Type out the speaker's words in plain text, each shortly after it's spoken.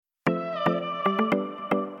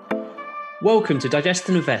Welcome to Digest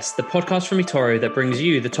and Invest, the podcast from eToro that brings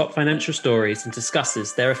you the top financial stories and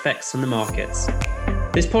discusses their effects on the markets.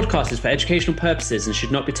 This podcast is for educational purposes and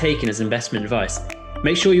should not be taken as investment advice.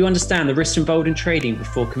 Make sure you understand the risks involved in trading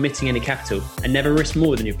before committing any capital and never risk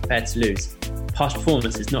more than you're prepared to lose. Past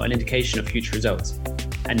performance is not an indication of future results.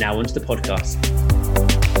 And now onto the podcast.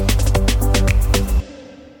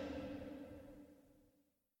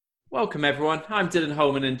 Welcome everyone, I'm Dylan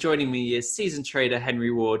Holman and joining me is seasoned trader Henry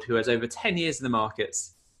Ward, who has over 10 years in the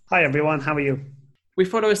markets. Hi everyone, how are you? We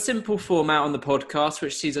follow a simple format on the podcast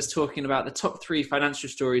which sees us talking about the top 3 financial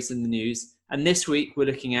stories in the news, and this week we're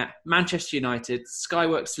looking at Manchester United,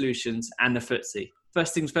 Skyworks Solutions and the FTSE.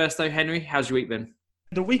 First things first though, Henry, how's your week been?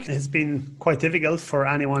 The week has been quite difficult for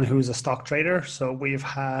anyone who's a stock trader. So we've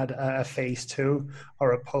had a phase 2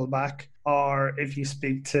 or a pullback, or if you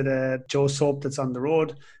speak to the Joe Soap that's on the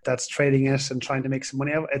road, that's trading it and trying to make some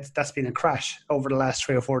money out, that's been a crash over the last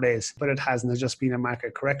 3 or 4 days. But it hasn't. It's just been a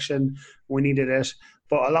market correction. We needed it.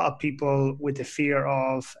 But a lot of people with the fear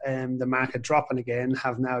of the market dropping again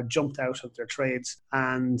have now jumped out of their trades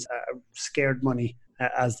and scared money,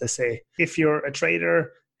 as they say. If you're a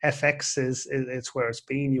trader, FX it's where it's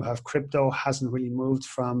been. You have crypto hasn't really moved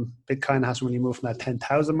from, Bitcoin hasn't really moved from that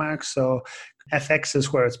 10,000 mark. So FX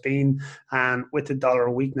is where it's been. And with the dollar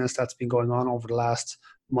weakness that's been going on over the last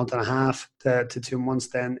month and a half to 2 months,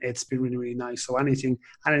 then it's been really, really nice. So anything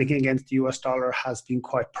against the US dollar has been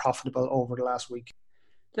quite profitable over the last week.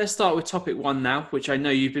 Let's start with topic 1 now, which I know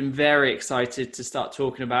you've been very excited to start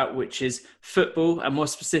talking about, which is football and more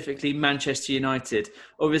specifically Manchester United.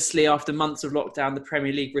 Obviously, after months of lockdown, the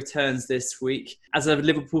Premier League returns this week. As a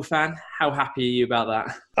Liverpool fan, how happy are you about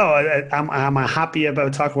that? Oh, am I happy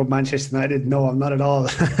about talking about Manchester United? No, I'm not at all.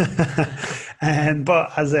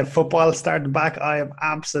 But as a football starting back, I am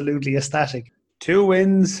absolutely ecstatic. 2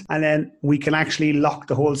 wins, and then we can actually lock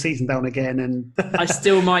the whole season down again. And I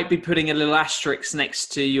still might be putting a little asterisk next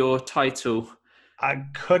to your title. I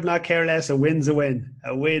could not care less. A win's a win.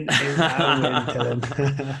 A win is a win,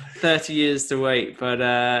 Dylan. 30 years to wait,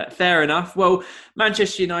 but fair enough. Well,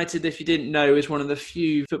 Manchester United, if you didn't know, is one of the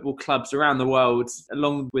few football clubs around the world,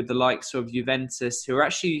 along with the likes of Juventus, who are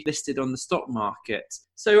actually listed on the stock market.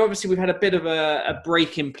 So obviously we've had a bit of a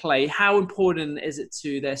break in play. How important is it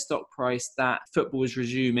to their stock price that football is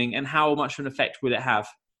resuming, and how much of an effect will it have?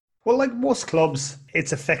 Well, like most clubs,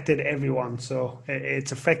 it's affected everyone. So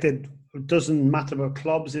it's affected, it doesn't matter about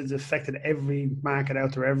clubs, it's affected every market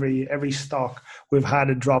out there, every stock. We've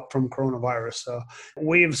had a drop from coronavirus. So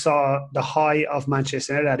we've saw the high of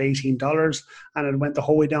Manchester United at $18, and it went the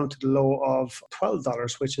whole way down to the low of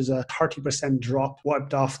 $12, which is a 30% drop,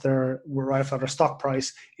 wiped off their stock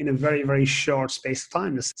price in a very, very short space of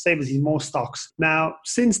time. The same as most stocks. Now,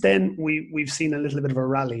 since then, we've seen a little bit of a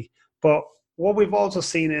rally, but what we've also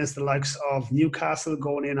seen is the likes of Newcastle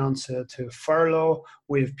going in onto furlough.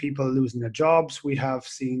 We have people losing their jobs. We have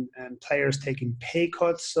seen players taking pay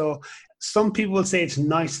cuts. So some people will say it's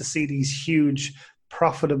nice to see these huge,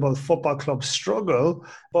 profitable football clubs struggle,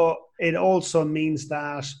 but it also means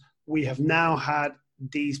that we have now had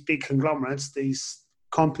these big conglomerates, these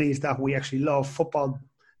companies that we actually love, football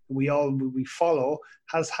we follow,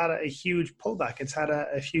 has had a huge pullback. It's had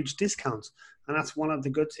a huge discount. And that's one of the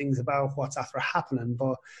good things about what's after happening.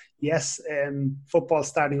 But yes, football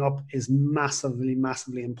starting up is massively,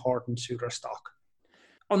 massively important to their stock.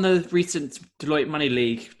 On the recent Deloitte Money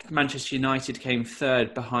League, Manchester United came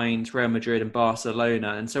 3rd behind Real Madrid and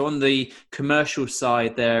Barcelona. And so on the commercial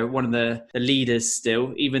side, they're one of the leaders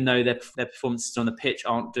still, even though their performances on the pitch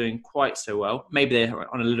aren't doing quite so well. Maybe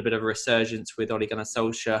they're on a little bit of a resurgence with Ole Gunnar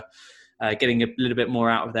Solskjaer, getting a little bit more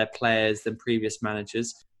out of their players than previous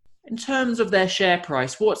managers. In terms of their share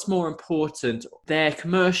price, what's more important? Their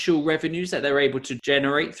commercial revenues that they're able to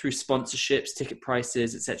generate through sponsorships, ticket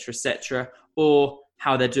prices, etc., or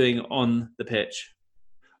how they're doing on the pitch?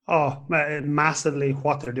 Oh, massively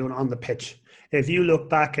what they're doing on the pitch. If you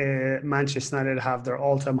look back, Manchester United have their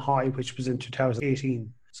all-time high, which was in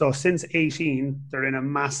 2018. So since 18, they're in a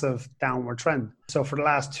massive downward trend. So for the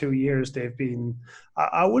last 2 years, they've been,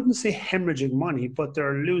 I wouldn't say hemorrhaging money, but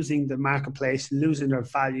they're losing the marketplace, losing their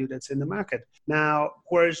value that's in the market. Now,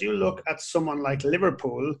 whereas you look at someone like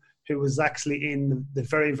Liverpool, who was actually in the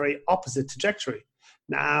very, very opposite trajectory.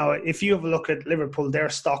 Now, if you have a look at Liverpool, their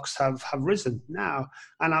stocks have risen now.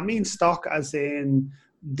 And I mean stock as in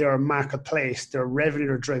their marketplace, their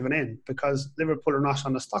revenue are driven in, because Liverpool are not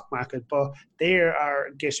on the stock market, but they are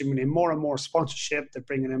getting in more and more sponsorship. They're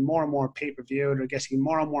bringing in more and more pay-per-view. They're getting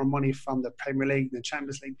more and more money from the Premier League and the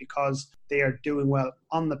Champions League because they are doing well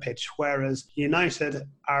on the pitch, whereas United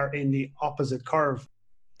are in the opposite curve.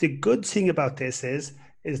 The good thing about this is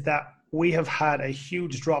that we have had a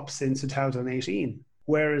huge drop since 2018.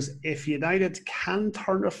 Whereas if United can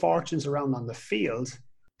turn their fortunes around on the field,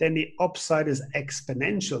 then the upside is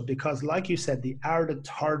exponential because, like you said, they are the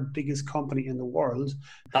third biggest company in the world.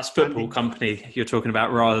 That's football company you're talking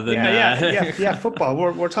about rather than... Yeah, football.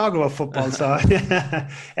 We're talking about football. So,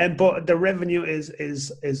 but the revenue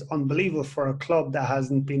is unbelievable for a club that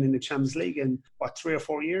hasn't been in the Champions League in, 3 or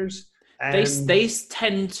 4 years? They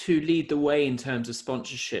tend to lead the way in terms of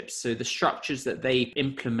sponsorships. So the structures that they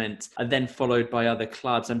implement are then followed by other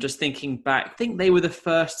clubs. I'm just thinking back. I think they were the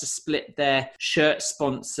first to split their shirt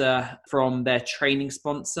sponsor from their training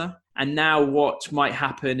sponsor. And now what might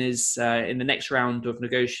happen is in the next round of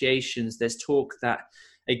negotiations, there's talk that,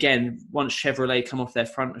 again, once Chevrolet come off their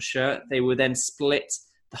front of shirt, they will then split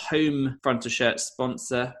the home front of shirt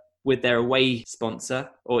sponsor with their away sponsor,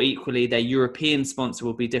 or equally their European sponsor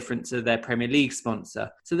will be different to their Premier League sponsor.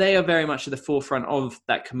 So they are very much at the forefront of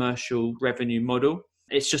that commercial revenue model.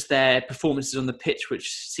 It's just their performances on the pitch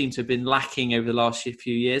which seem to have been lacking over the last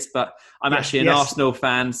few years. But I'm actually an Arsenal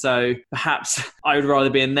fan, so perhaps I would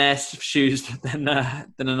rather be in their shoes than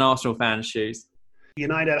an Arsenal fan's shoes.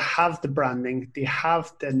 United have the branding, they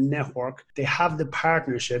have the network, they have the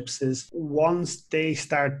partnerships. Once they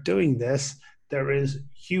start doing this, there is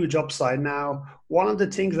huge upside. Now, one of the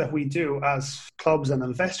things that we do as clubs and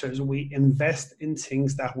investors, we invest in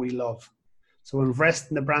things that we love. So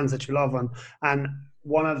invest in the brands that you love. And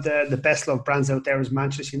one of the best loved brands out there is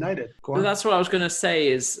Manchester United. Go on. Well, that's what I was going to say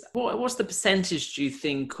is, what's the percentage, do you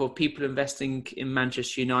think, of people investing in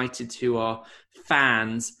Manchester United who are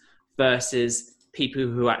fans versus people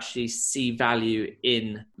who actually see value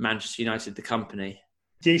in Manchester United, the company?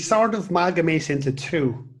 They sort of amalgamate into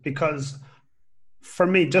two, because for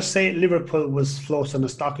me, just say Liverpool was floated on the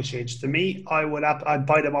stock exchange. To me, I'd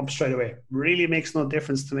buy them up straight away. Really makes no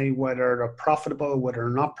difference to me whether they're profitable, whether they're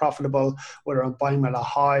not profitable, whether I'm buying at a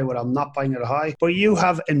high, whether I'm not buying at a high. But you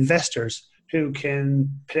have investors who can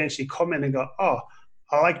potentially come in and go, oh,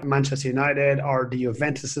 I like Manchester United or the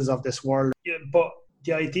Juventuses of this world. But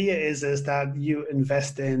the idea is that you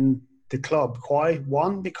invest in the club. Why?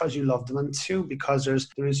 One, because you love them, and two, because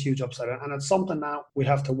there is huge upside. And it's something that we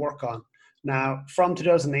have to work on. Now, from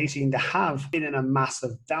 2018, they have been in a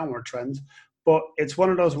massive downward trend, but it's one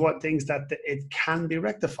of those things that it can be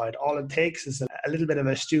rectified. All it takes is a little bit of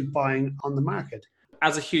astute buying on the market.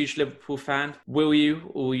 As a huge Liverpool fan, will you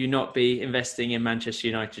or will you not be investing in Manchester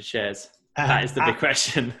United shares? That is the big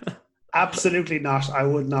question. Absolutely not. I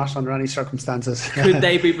would not under any circumstances. Could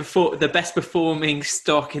they be the best performing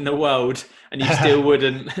stock in the world and you still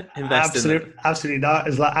wouldn't invest in them? Absolutely not.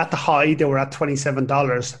 At the high, they were at $27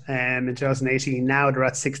 in 2018. Now they're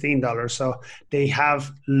at $16. So they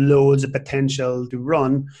have loads of potential to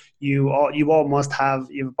run. You almost have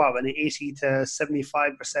about an 80 to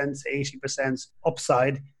 75%, 80%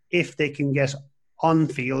 upside if they can get on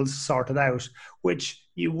field sorted out, which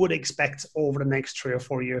you would expect over the next 3 or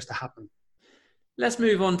 4 years to happen. Let's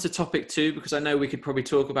move on to topic 2, because I know we could probably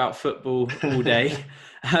talk about football all day.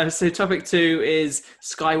 So topic 2 is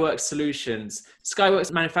Skyworks Solutions.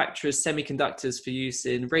 Skyworks manufactures semiconductors for use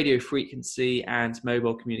in radio frequency and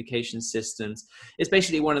mobile communication systems. It's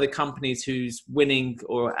basically one of the companies who's winning,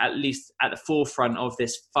 or at least at the forefront of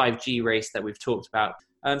this 5G race that we've talked about.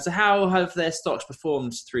 So how have their stocks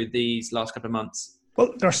performed through these last couple of months?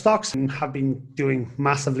 Well, their stocks have been doing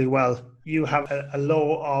massively well. You have a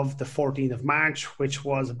low of the 14th of March, which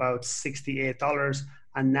was about $68,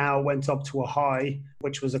 and now went up to a high,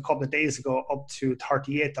 which was a couple of days ago, up to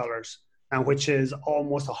 $38, and which is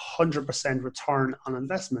almost 100% return on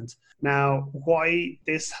investment. Now, why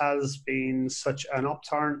this has been such an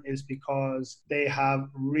upturn is because they have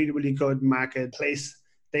really, really good marketplace.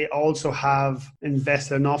 They also have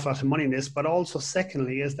invested an awful lot of money in this, but also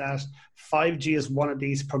secondly is that 5G is one of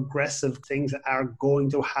these progressive things that are going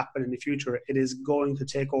to happen in the future. It is going to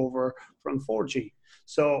take over from 4G.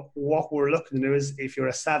 So what we're looking to do is, if you're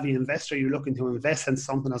a savvy investor, you're looking to invest in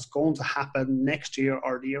something that's going to happen next year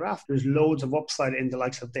or the year after. There's loads of upside in the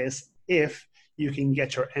likes of this if you can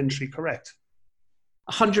get your entry correct.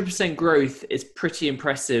 100% growth is pretty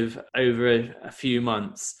impressive over a few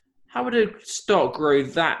months. How would a stock grow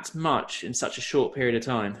that much in such a short period of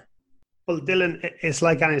time? Well, Dylan, it's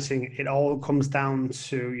like anything. It all comes down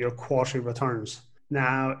to your quarterly returns.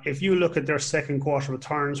 Now, if you look at their second quarter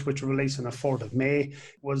returns, which were released on the 4th of May,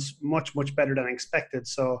 was much, much better than expected.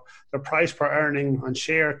 So the price per earning on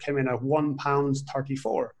share came in at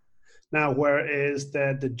 £1.34. Now, whereas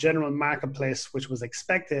the general marketplace, which was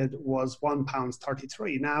expected, was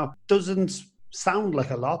 £1.33. Now, doesn't sound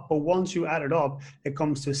like a lot, but once you add it up, it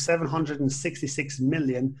comes to 766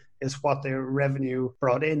 million is what their revenue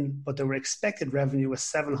brought in, but their expected revenue was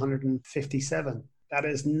 757. That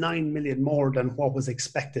is 9 million more than what was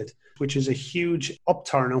expected, which is a huge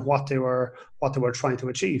upturn on what they were trying to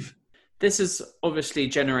achieve. This has obviously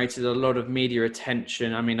generated a lot of media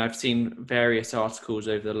attention. I mean, I've seen various articles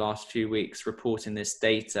over the last few weeks reporting this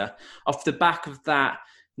data. Off the back of that,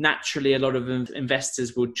 naturally, a lot of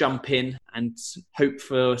investors will jump in and hope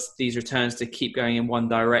for these returns to keep going in one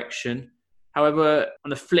direction. However, on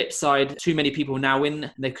the flip side, too many people now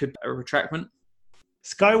in, there could be a retractment.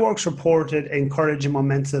 Skyworks reported encouraging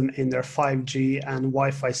momentum in their 5G and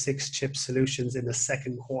Wi-Fi 6 chip solutions in the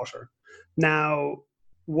second quarter. Now,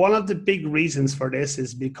 one of the big reasons for this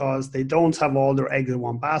is because they don't have all their eggs in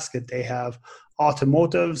one basket. They have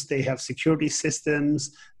automotives, they have security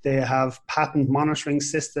systems, they have patent monitoring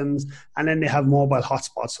systems, and then they have mobile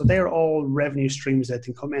hotspots. So they're all revenue streams that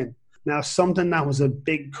can come in. Now, something that was a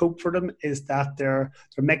big coup for them is that their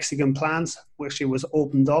Mexican plants actually was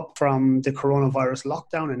opened up from the coronavirus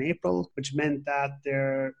lockdown in April, which meant that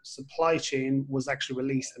their supply chain was actually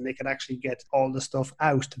released and they could actually get all the stuff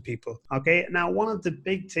out to people. Okay, now one of the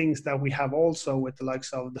big things that we have also with the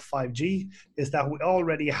likes of the 5G is that we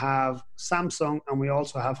already have Samsung and we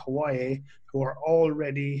also have Huawei who are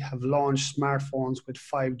already have launched smartphones with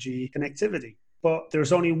 5G connectivity. But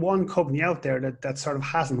there's only one company out there that sort of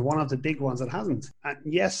hasn't, one of the big ones that hasn't. And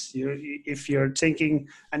yes, if you're thinking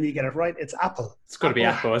and you get it right, it's Apple. It's got to be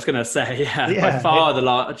Apple. I was going to say, by far the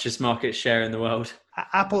largest market share in the world.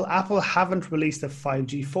 Apple haven't released a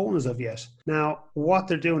 5G phone as of yet. Now, what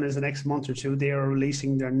they're doing is the next month or two, they are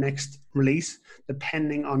releasing their next release,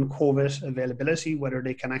 depending on COVID availability, whether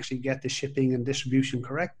they can actually get the shipping and distribution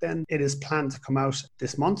correct. Then it is planned to come out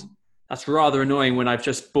this month. That's rather annoying when I've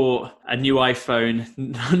just bought a new iPhone,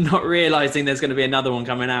 not realizing there's going to be another one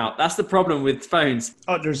coming out. That's the problem with phones.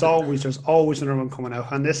 Oh, there's always another one coming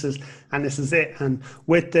out, and this is it. And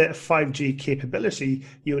with the 5G capability,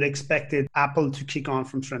 you would expect Apple to kick on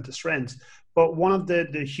from strength to strength. But one of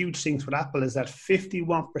the huge things with Apple is that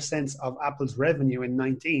 51% of Apple's revenue in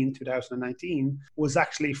 2019 was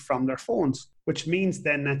actually from their phones, which means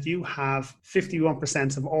then that you have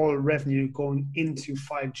 51% of all revenue going into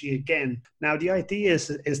 5G again. Now, the idea is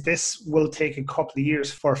this will take a couple of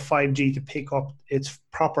years for 5G to pick up its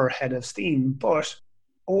proper head of steam, but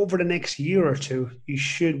over the next year or two, we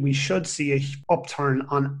should see a upturn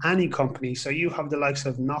on any company. So you have the likes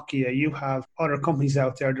of Nokia, you have other companies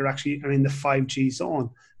out there that actually are in the 5G zone.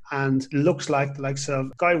 And it looks like the likes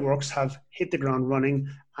of Skyworks have hit the ground running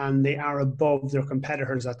and they are above their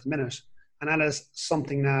competitors at the minute. And that is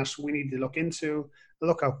something that we need to look into,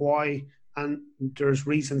 look at why. And there's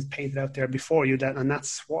reasons painted out there before you and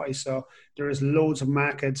that's why. So there is loads of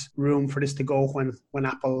market room for this to go when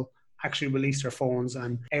Apple actually release their phones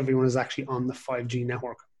and everyone is actually on the 5G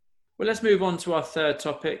network. Well, let's move on to our third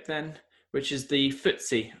topic then, which is the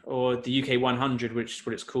FTSE, or the UK 100, which is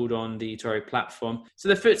what it's called on the eToro platform. So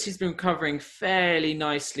the FTSE's been recovering fairly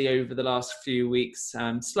nicely over the last few weeks,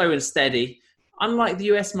 slow and steady. Unlike the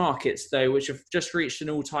US markets, though, which have just reached an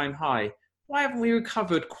all-time high, why haven't we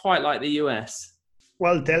recovered quite like the US?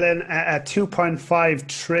 Well, Dylan, at 2.5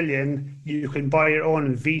 trillion, you can buy your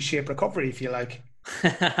own V-shaped recovery if you like.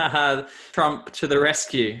 Trump to the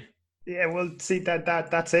rescue. Yeah, well, see,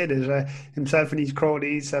 that's it. Himself and his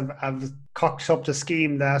cronies have cocked up the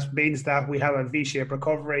scheme that means that we have a V-shaped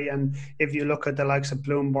recovery. And if you look at the likes of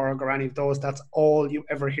Bloomberg or any of those, that's all you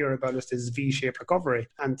ever hear about is this V-shaped recovery.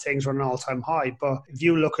 And things are an all-time high. But if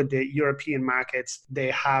you look at the European markets,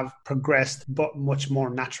 they have progressed, but much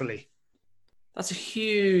more naturally. That's a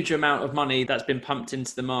huge amount of money that's been pumped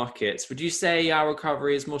into the markets. Would you say our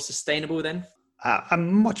recovery is more sustainable then?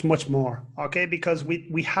 Much more, okay? Because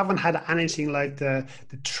we haven't had anything like the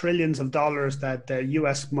trillions of dollars that the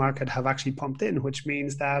US market have actually pumped in, which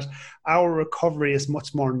means that our recovery is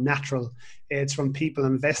much more natural. It's from people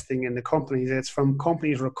investing in the companies. It's from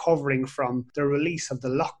companies recovering from the release of the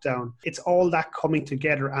lockdown. It's all that coming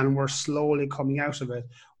together and we're slowly coming out of it,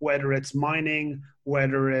 whether it's mining,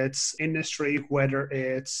 whether it's industry, whether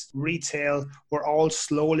it's retail, we're all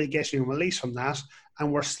slowly getting released from that.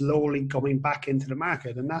 And we're slowly going back into the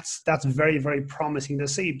market. And that's very, very promising to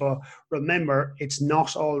see. But remember, it's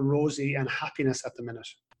not all rosy and happiness at the minute.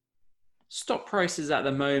 Stock prices at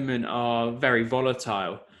the moment are very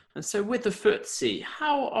volatile. And so with the FTSE,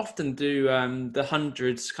 how often do the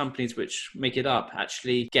hundreds companies which make it up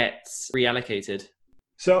actually get reallocated?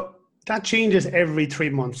 So that changes every 3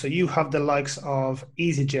 months. So you have the likes of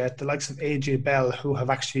EasyJet, the likes of AJ Bell, who have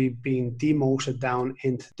actually been demoted down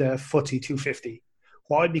into the FTSE 250.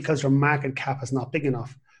 Why? Because their market cap is not big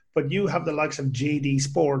enough. But you have the likes of JD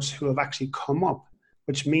Sports who have actually come up,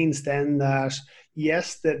 which means then that,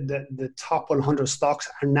 yes, the top 100 stocks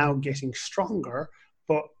are now getting stronger,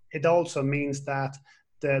 but it also means that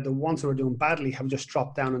the ones who are doing badly have just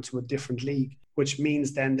dropped down into a different league, which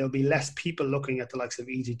means then there'll be less people looking at the likes of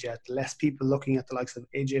EasyJet, less people looking at the likes of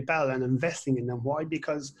AJ Bell and investing in them. Why?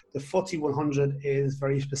 Because the FTSE 100 is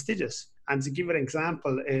very prestigious. And to give an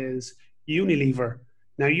example is Unilever.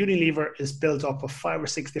 Now, Unilever is built up of 5 or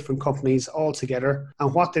 6 different companies all together.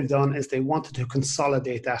 And what they've done is they wanted to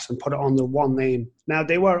consolidate that and put it under one name. Now,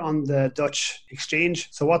 they were on the Dutch exchange.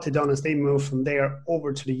 So what they've done is they moved from there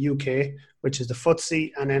over to the UK, which is the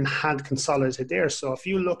FTSE, and then had consolidated there. So if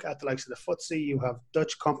you look at the likes of the FTSE, you have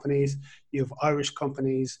Dutch companies, you have Irish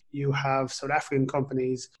companies, you have South African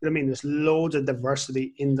companies. I mean, there's loads of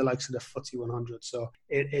diversity in the likes of the FTSE 100. So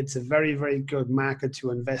it's a very, very good market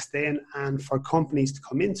to invest in and for companies to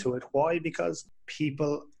come into it. Why? Because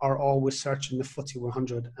people are always searching the FTSE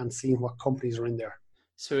 100 and seeing what companies are in there.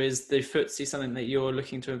 So is the FTSE something that you're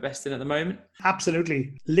looking to invest in at the moment?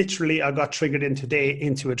 Absolutely. Literally, I got triggered in today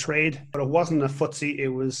into a trade, but it wasn't a FTSE. It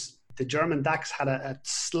was the German DAX had a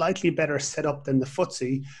slightly better setup than the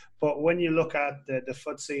FTSE. But when you look at the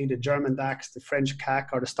FTSE, the German DAX, the French CAC,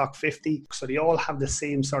 or the Stock 50, so they all have the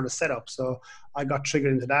same sort of setup. So I got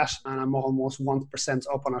triggered into that, and I'm almost 1%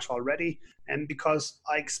 up on it already. And because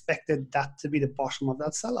I expected that to be the bottom of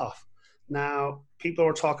that sell-off. Now, people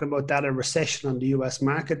were talking about that a recession on the US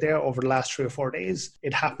market there over the last 3 or 4 days.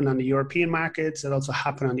 It happened on the European markets. It also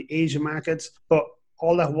happened on the Asian markets. But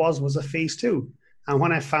all that was a phase 2. And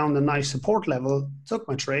when I found a nice support level, took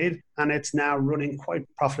my trade, and it's now running quite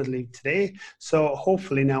profitably today. So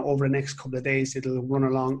hopefully now over the next couple of days, it'll run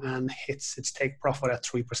along and hits its take profit at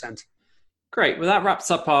 3%. Great. Well, that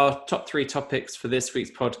wraps up our top 3 topics for this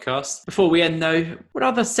week's podcast. Before we end, though, what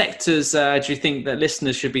other sectors do you think that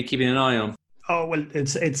listeners should be keeping an eye on? Oh, well,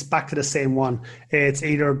 it's back to the same one. It's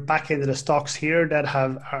either back into the stocks here that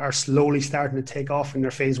are slowly starting to take off in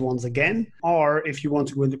their phase 1s again, or if you want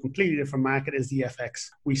to go into a completely different market, is the FX.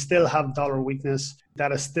 We still have dollar weakness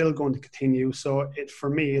that is still going to continue. So for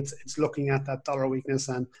me, it's looking at that dollar weakness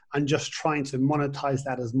and just trying to monetize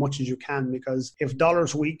that as much as you can, because if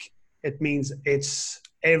dollar's weak, it means it's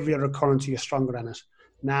every other currency is stronger than it.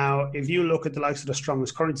 Now, if you look at the likes of the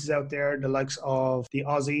strongest currencies out there, the likes of the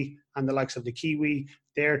Aussie and the likes of the Kiwi,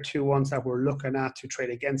 they're 2 ones that we're looking at to trade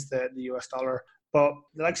against the US dollar. But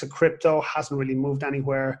the likes of crypto hasn't really moved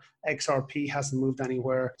anywhere. XRP hasn't moved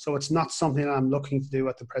anywhere. So it's not something that I'm looking to do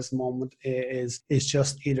at the present moment. Is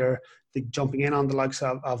just either the jumping in on the likes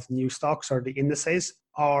of new stocks or the indices,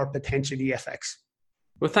 or potentially the FX.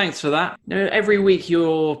 Well, thanks for that. Every week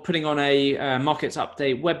you're putting on a markets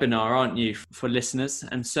update webinar, aren't you, for listeners?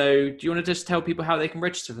 And so do you want to just tell people how they can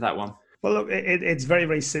register for that one? Well, look, it's very,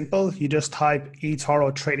 very simple. You just type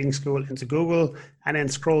eToro Trading School into Google and then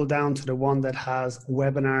scroll down to the one that has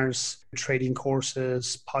webinars, trading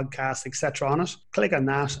courses, podcasts, etc. on it. Click on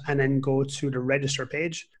that and then go to the register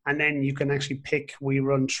page. And then you can actually pick, we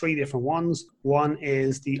run 3 different ones. One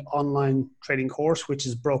is the online trading course, which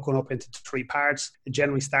is broken up into 3 parts. It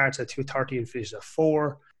generally starts at 2:30 and finishes at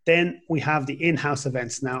 4. Then we have the in-house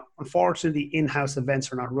events. Now, unfortunately, the in-house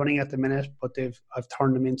events are not running at the minute, but I've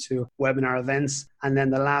turned them into webinar events. And then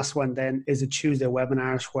the last one then is a Tuesday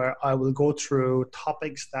webinars where I will go through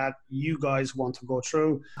topics that you guys want to go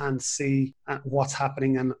through and see what's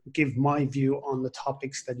happening and give my view on the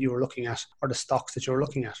topics that you are looking at or the stocks that you're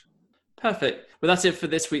looking at. Perfect. Well, that's it for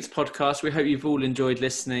this week's podcast. We hope you've all enjoyed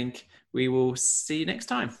listening. We will see you next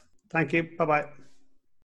time. Thank you. Bye-bye.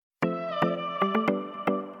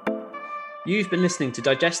 You've been listening to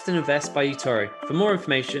Digest and Invest by eToro. For more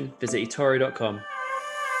information, visit eToro.com.